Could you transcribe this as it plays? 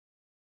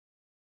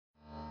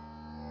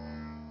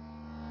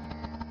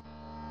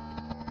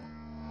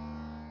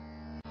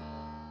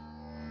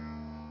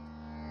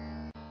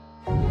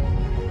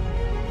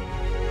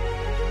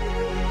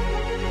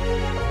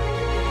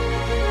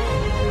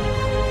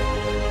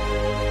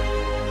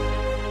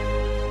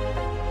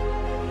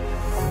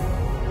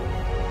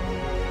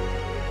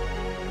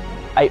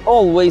I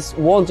always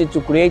wanted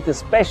to create a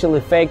special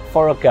effect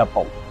for a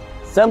couple.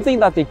 Something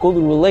that they could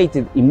relate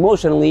it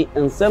emotionally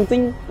and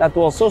something that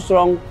was so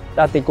strong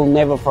that they could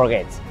never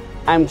forget.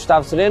 I'm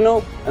Gustavo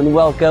Sereno and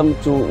welcome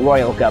to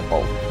Royal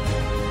Couple.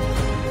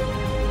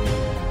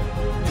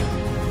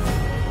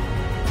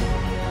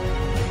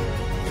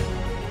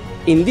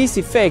 In this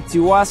effect,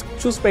 you ask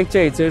two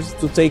spectators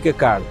to take a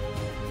card.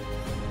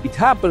 It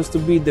happens to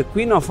be the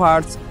Queen of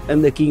Hearts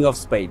and the King of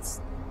Spades.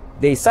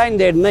 They sign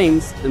their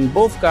names and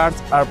both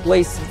cards are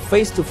placed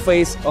face to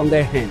face on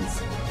their hands.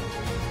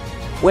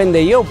 When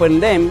they open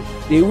them,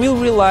 they will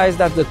realize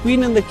that the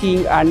Queen and the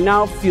King are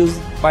now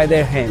fused by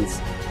their hands.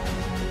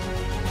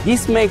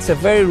 This makes a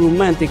very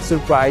romantic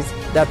surprise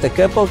that the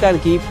couple can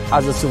keep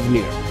as a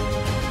souvenir.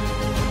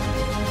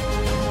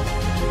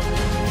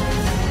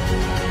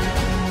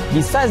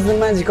 Besides the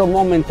magical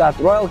moment that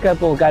Royal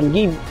Couple can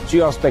give to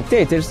your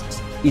spectators,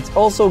 it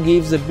also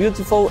gives a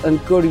beautiful and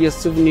curious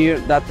souvenir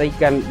that they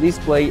can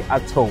display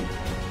at home,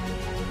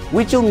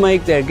 which will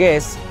make their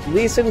guests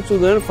listen to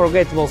the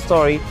unforgettable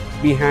story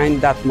behind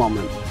that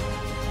moment.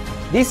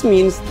 This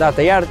means that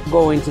they are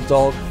going to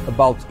talk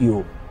about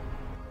you.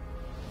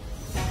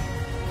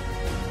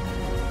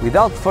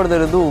 Without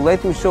further ado,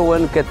 let me show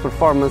one cut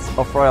performance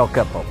of Royal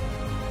Couple.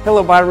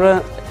 Hello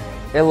Barbara,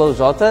 hello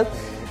Jota.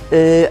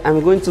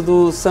 I'm going to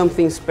do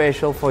something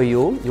special for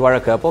you. You are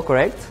a couple,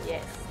 correct?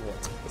 Yes.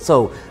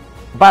 So,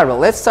 Barbara,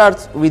 let's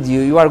start with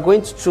you. You are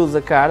going to choose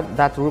a card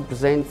that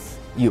represents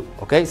you,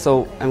 okay?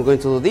 So, I'm going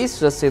to do this,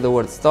 just say the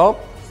word stop.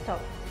 Stop.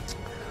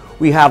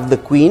 We have the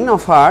Queen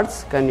of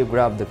Hearts. Can you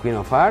grab the Queen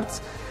of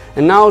Hearts?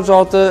 And now,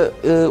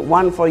 Jota,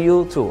 one for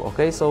you too,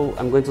 okay? So,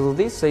 I'm going to do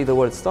this, say the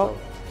word stop.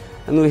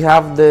 And we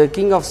have the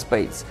King of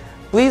Spades.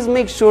 Please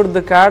make sure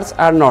the cards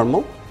are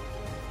normal.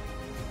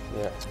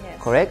 Yes.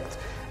 Correct?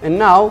 And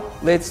now,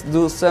 let's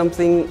do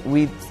something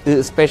with,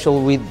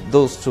 special with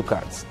those two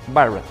cards.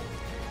 Barbara,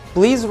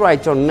 please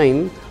write your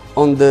name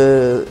on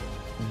the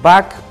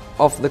back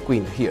of the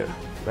Queen here.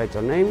 Write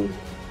your name.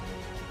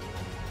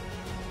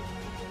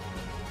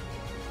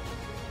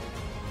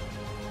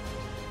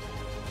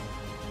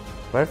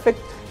 Perfect.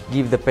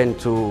 Give the pen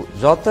to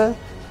Jota.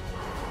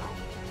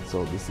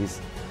 So this is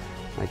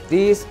like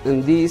this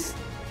and this.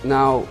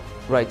 Now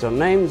write your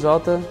name,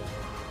 Jota.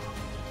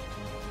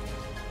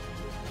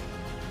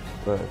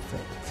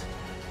 Perfect.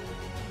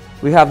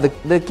 We have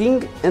the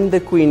King and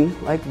the Queen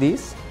like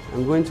this.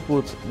 I'm going to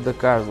put the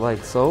cards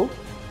like so,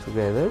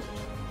 together.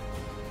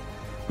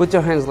 Put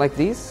your hands like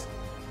this.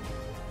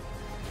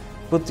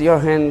 Put your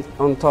hand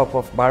on top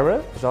of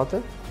Barbara,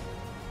 Jota.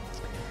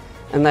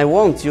 And I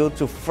want you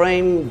to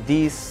frame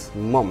this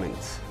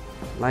moment,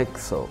 like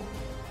so.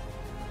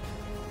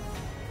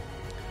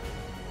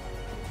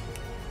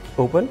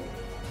 Open.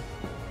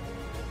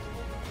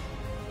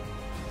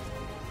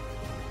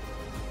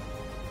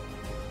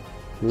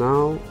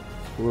 Now,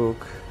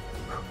 look.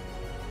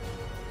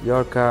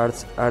 Your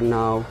cards are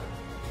now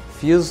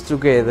fused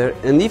together,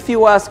 and if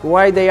you ask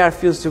why they are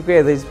fused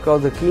together, it's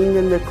because the King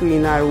and the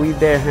Queen are with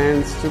their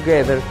hands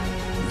together.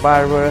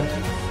 Barbara,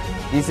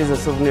 this is a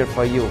souvenir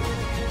for you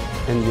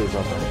and you,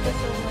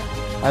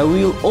 Jota. I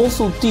will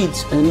also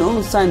teach an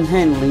on-sign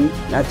handling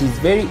that is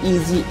very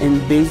easy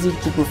and basic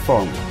to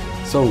perform.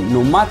 So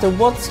no matter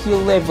what skill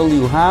level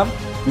you have,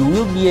 you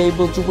will be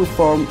able to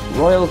perform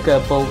Royal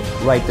Couple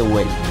right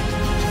away.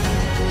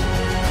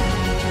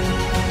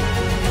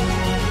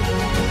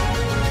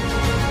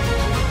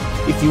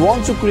 If you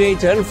want to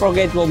create an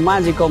unforgettable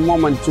magical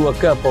moment to a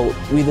couple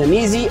with an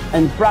easy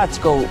and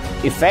practical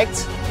effect,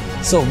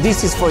 so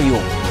this is for you.